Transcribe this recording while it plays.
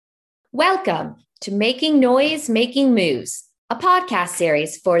Welcome to Making Noise, Making Moves, a podcast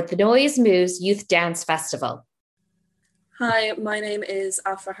series for the Noise Moves Youth Dance Festival. Hi, my name is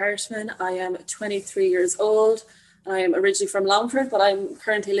Afa Hartman. I am 23 years old. I am originally from Longford, but I'm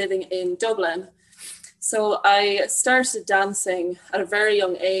currently living in Dublin. So I started dancing at a very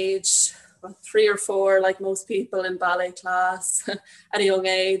young age, 3 or 4, like most people in ballet class at a young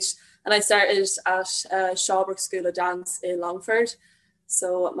age. And I started at Shawbrook School of Dance in Longford.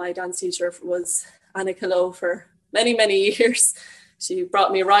 So my dance teacher was Annika Lowe for many, many years. She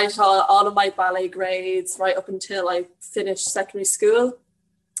brought me right all of my ballet grades right up until I finished secondary school.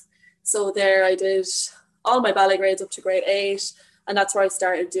 So there I did all my ballet grades up to grade 8. And that's where I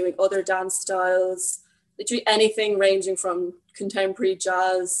started doing other dance styles, literally anything ranging from contemporary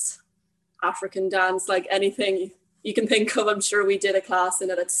jazz, African dance, like anything you can think of. I'm sure we did a class in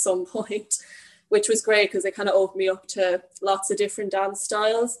it at some point, which was great because it kind of opened me up to lots of different dance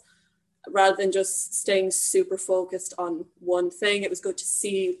styles rather than just staying super focused on one thing. It was good to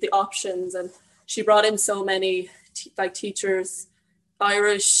see the options, and she brought in so many teachers,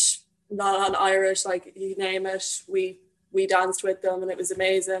 Irish, non-Irish, like you name it. We danced with them and it was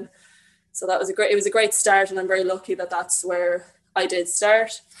amazing. So it was a great start, and I'm very lucky that that's where I did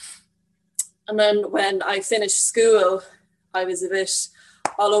start. And then when I finished school, I was a bit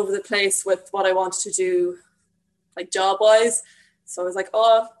all over the place with what I wanted to do, like job-wise. So I was like,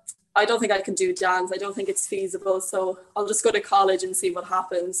 I don't think I can do dance. I don't think it's feasible. So I'll just go to college and see what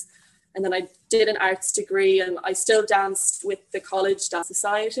happens. And then I did an arts degree, and I still danced with the college dance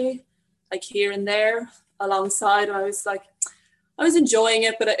society, like here and there alongside. And I was enjoying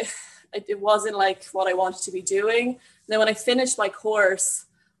it, but it wasn't like what I wanted to be doing. And then when I finished my course,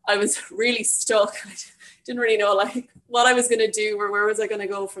 I was really stuck. I didn't really know like what I was going to do or where was I going to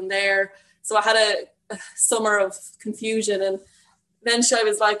go from there. So I had a summer of confusion, and eventually I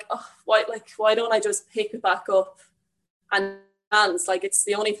was like, why don't I just pick it back up and dance? Like, it's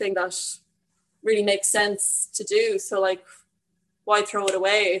the only thing that really makes sense to do. So like, why throw it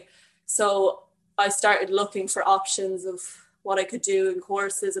away? So I started looking for options of what I could do in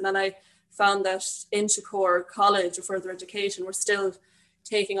courses. And then I found that Inchicore College of Further Education were still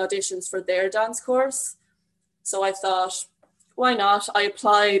taking auditions for their dance course. So I thought, why not? I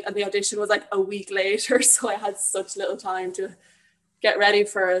applied, and the audition was like a week later. So I had such little time to get ready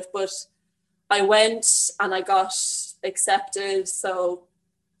for it. But I went and I got accepted. So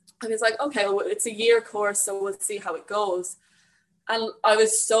I was like, okay, well, it's a year course, so we'll see how it goes. And I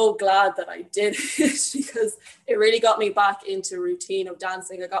was so glad that I did it because it really got me back into routine of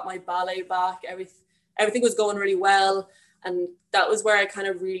dancing. I got my ballet back. Everything was going really well. And that was where I kind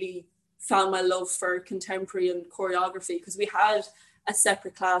of really found my love for contemporary and choreography, because we had a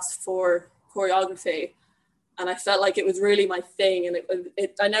separate class for choreography. And I felt like it was really my thing. And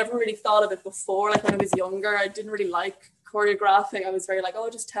I never really thought of it before. Like when I was younger, I didn't really like choreographing. I was very like,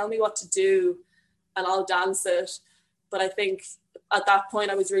 just tell me what to do and I'll dance it. But I think at that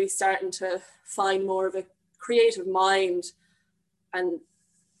point, I was really starting to find more of a creative mind and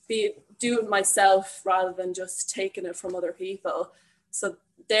do it myself rather than just taking it from other people. So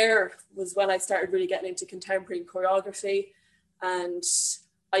there was when I started really getting into contemporary choreography. And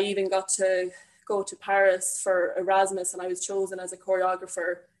I even got to go to Paris for Erasmus, and I was chosen as a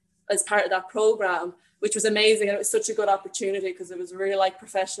choreographer as part of that program, which was amazing. And it was such a good opportunity because it was a really like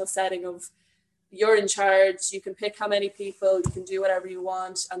professional setting of you're in charge, you can pick how many people, you can do whatever you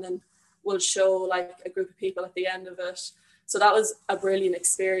want, and then we'll show like a group of people at the end of it. So that was a brilliant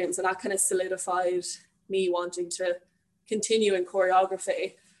experience, and that kind of solidified me wanting to continue in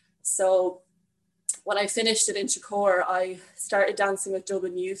choreography. So when I finished at Inchicore, I started dancing with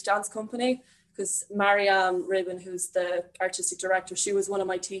Dublin Youth Dance Company because Mariam Ribbon, who's the artistic director, she was one of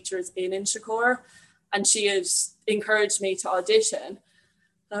my teachers in Inchicore, and she had encouraged me to audition.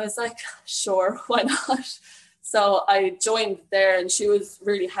 And I was like, sure, why not? So I joined there, and she was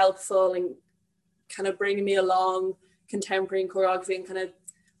really helpful and kind of bringing me along contemporary and choreography and kind of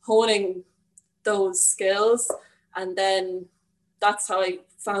honing those skills. And then that's how I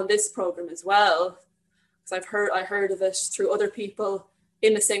found this program as well, because I heard of it through other people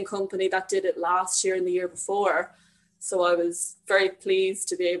in the same company that did it last year and the year before. So I was very pleased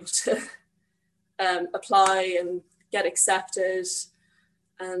to be able to apply and get accepted.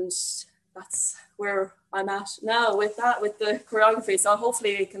 And that's where I'm at now with the choreography. So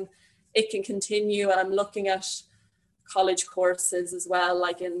hopefully it can continue. And I'm looking at college courses as well,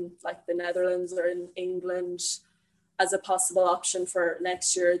 like in like the Netherlands or in England, as a possible option for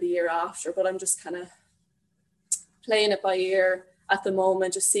next year or the year after. But I'm just kind of playing it by ear at the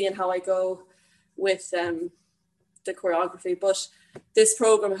moment, just seeing how I go with the choreography. But this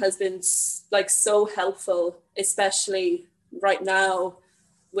program has been like so helpful, especially right now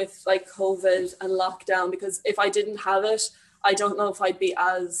with like COVID and lockdown, because if I didn't have it, I don't know if I'd be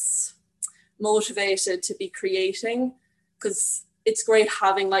as motivated to be creating, because it's great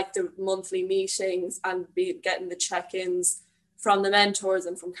having like the monthly meetings and getting the check-ins from the mentors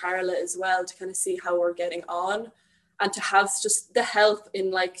and from Carla as well to kind of see how we're getting on, and to have just the help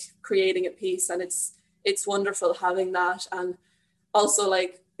in like creating a piece. And it's wonderful having that, and also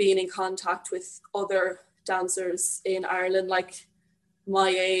like being in contact with other dancers in Ireland like my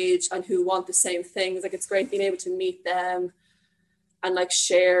age and who want the same things. Like it's great being able to meet them and like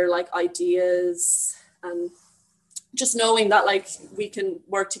share like ideas, and just knowing that like we can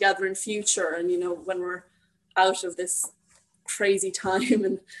work together in future, and you know, when we're out of this crazy time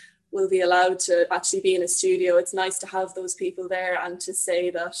and we'll be allowed to actually be in a studio, it's nice to have those people there and to say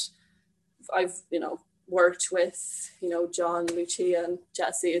that I've, you know, worked with, you know, John, Lucia and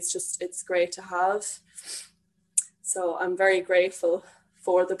Jesse. It's great to have. So I'm very grateful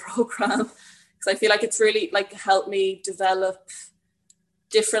for the program, because I feel like it's really like helped me develop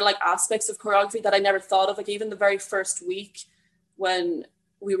different like aspects of choreography that I never thought of. Like even the very first week when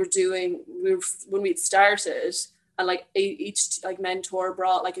we'd started, and like each like mentor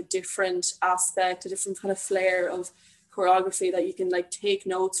brought like a different aspect, a different kind of flair of choreography that you can like take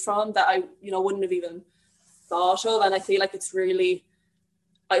notes from, that I, you know, wouldn't have even thought of. And I feel like I've really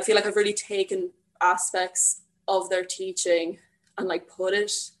taken aspects of their teaching and like put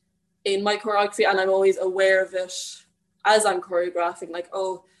it in my choreography, and I'm always aware of it as I'm choreographing. Like,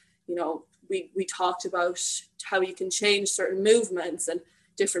 oh, you know, we talked about how you can change certain movements and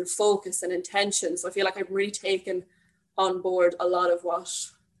different focus and intention. So I feel like I've really taken on board a lot of what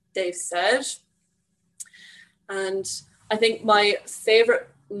they've said. And I think my favorite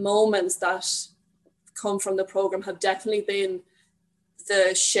moments that come from the program have definitely been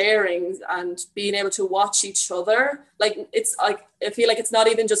the sharings and being able to watch each other. Like it's like, I feel like it's not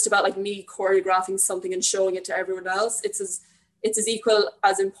even just about like me choreographing something and showing it to everyone else. It's as equal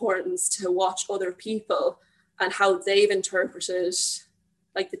as importance to watch other people and how they've interpreted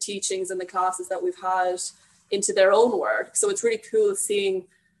like the teachings and the classes that we've had into their own work. So it's really cool seeing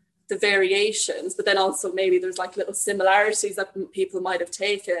the variations, but then also maybe there's like little similarities that people might have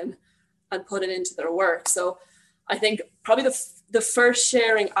taken and put it into their work. So I think probably the first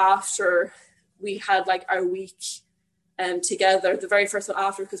sharing after we had like our week together, the very first one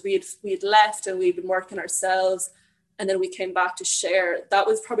after, because we had left and we'd been working ourselves, and then we came back to share. That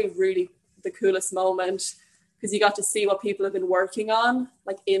was probably really the coolest moment, because you got to see what people have been working on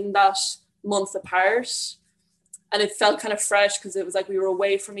like in that month apart. And it felt kind of fresh, because it was like we were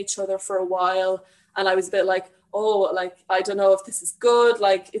away from each other for a while, and I was a bit like, oh, like I don't know if this is good.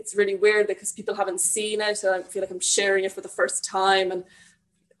 Like it's really weird because people haven't seen it, and I feel like I'm sharing it for the first time, and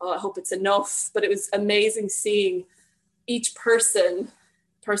I hope it's enough. But it was amazing seeing each person's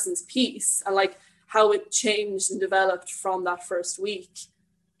piece, and like how it changed and developed from that first week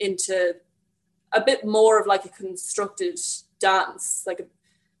into a bit more of like a constructed dance, like a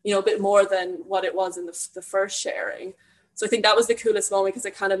bit more than what it was in the first sharing. So I think that was the coolest moment, because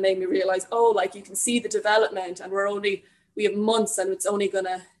it kind of made me realize, oh, like you can see the development, and we have months, and it's only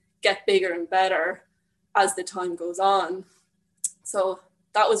gonna get bigger and better as the time goes on. So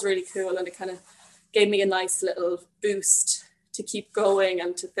that was really cool, and it kind of gave me a nice little boost to keep going,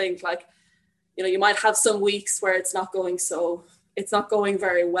 and to think like, you know, you might have some weeks where it's not going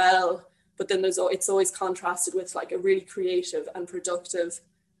very well, but then it's always contrasted with like a really creative and productive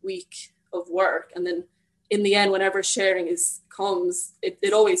week of work. And then in the end, whenever sharing comes,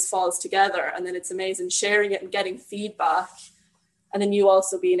 it always falls together, and then it's amazing sharing it and getting feedback, and then you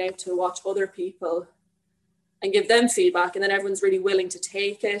also being able to watch other people and give them feedback, and then everyone's really willing to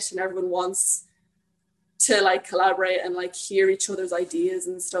take it, and everyone wants to like collaborate and like hear each other's ideas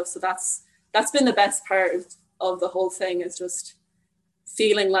and stuff. So that's been the best part of the whole thing, is just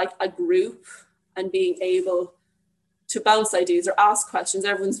feeling like a group and being able to bounce ideas or ask questions.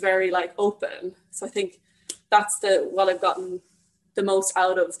 Everyone's very like open. So I think that's what I've gotten the most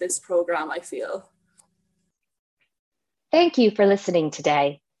out of this program, I feel. Thank you for listening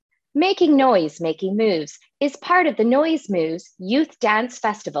today. Making Noise, Making Moves is part of the Noise Moves Youth Dance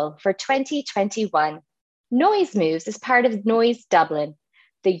Festival for 2021. Noise Moves is part of Noise Dublin,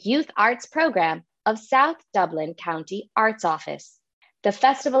 the youth arts program of South Dublin County Arts Office. The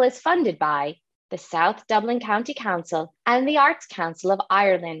festival is funded by the South Dublin County Council and the Arts Council of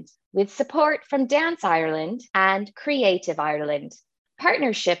Ireland, with support from Dance Ireland and Creative Ireland.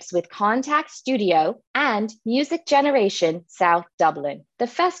 Partnerships with Contact Studio and Music Generation South Dublin. The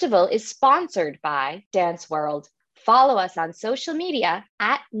festival is sponsored by Dance World, Follow us on social media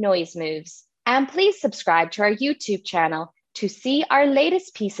at Noise Moves. And please subscribe to our YouTube channel to see our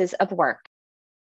latest pieces of work.